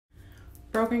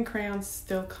Broken crayons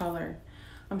still color.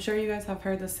 I'm sure you guys have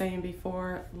heard the saying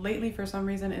before. Lately, for some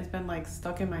reason, it's been like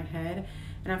stuck in my head.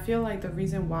 And I feel like the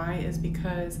reason why is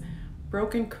because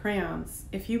broken crayons,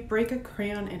 if you break a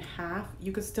crayon in half,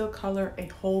 you could still color a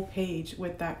whole page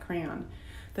with that crayon.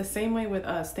 The same way with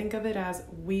us. Think of it as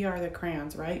we are the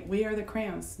crayons, right? We are the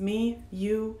crayons. Me,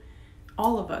 you,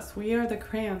 all of us. We are the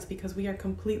crayons because we are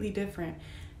completely different.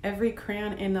 Every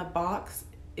crayon in a box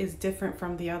is different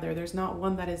from the other. There's not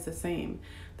one that is the same.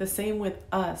 The same with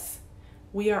us.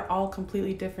 We are all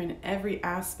completely different in every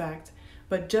aspect,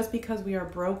 but just because we are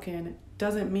broken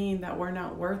doesn't mean that we're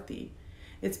not worthy.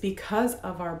 It's because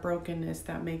of our brokenness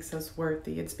that makes us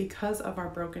worthy. It's because of our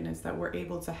brokenness that we're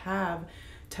able to have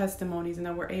testimonies and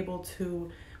that we're able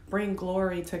to bring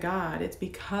glory to God. It's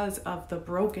because of the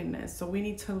brokenness. So we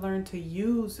need to learn to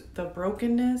use the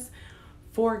brokenness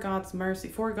for God's mercy,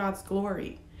 for God's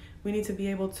glory. We need to be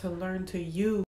able to learn to use